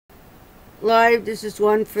Live, this is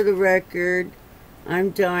one for the record. I'm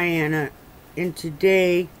Diana, and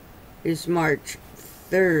today is March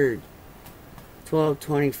 3rd,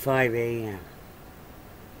 12:25 a.m.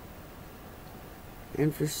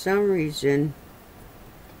 And for some reason,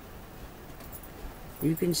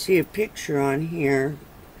 you can see a picture on here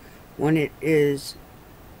when it is,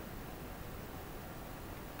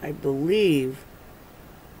 I believe,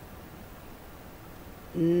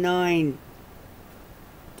 9:35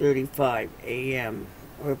 a.m.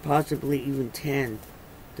 or possibly even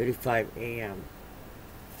 10:35 a.m.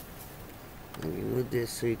 Let me move this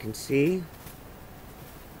so you can see.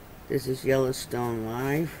 This is Yellowstone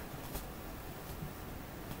Live.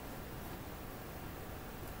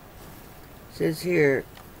 It says here,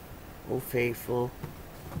 "O faithful,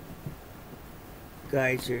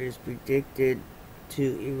 geyser is predicted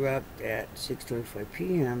to erupt at 6:25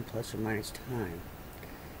 p.m. plus or minus time."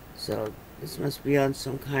 So this must be on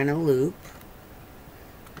some kind of loop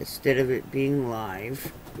instead of it being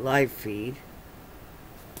live feed.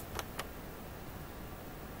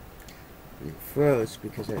 It froze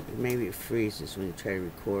because maybe it freezes when you try to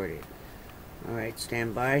record it. Alright,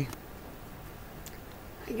 stand by.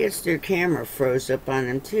 I guess their camera froze up on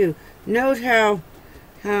them too. Note how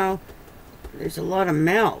there's a lot of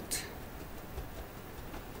melt.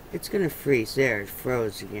 It's gonna freeze. There, it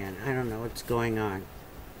froze again. I don't know what's going on.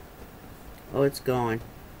 Oh, it's going.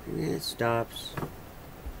 And then it stops.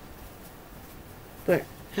 But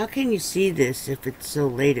how can you see this if it's so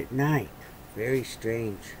late at night? Very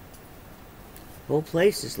strange. The whole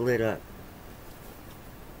place is lit up.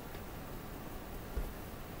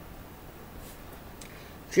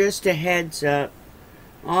 Just a heads up.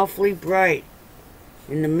 Awfully bright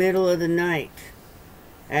in the middle of the night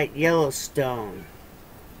at Yellowstone.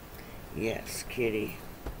 Yes, kitty.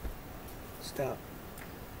 Stop.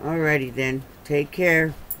 Alrighty then. Take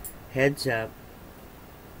care. Heads up.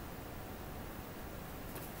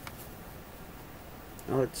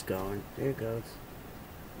 Oh, it's going. There it goes.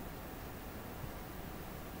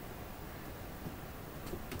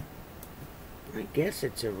 I guess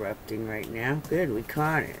it's erupting right now. Good, we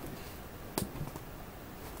caught it.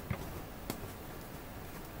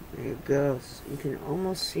 There it goes. You can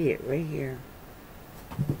almost see it right here.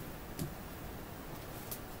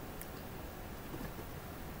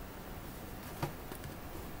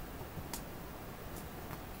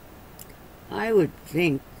 I would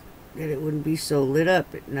think that it wouldn't be so lit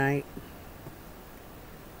up at night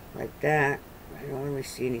like that. I don't really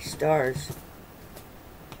see any stars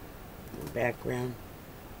in the background.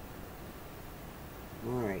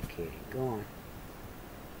 Alright, Katie, go on.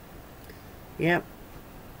 Yep.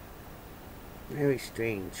 Very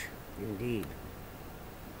strange indeed.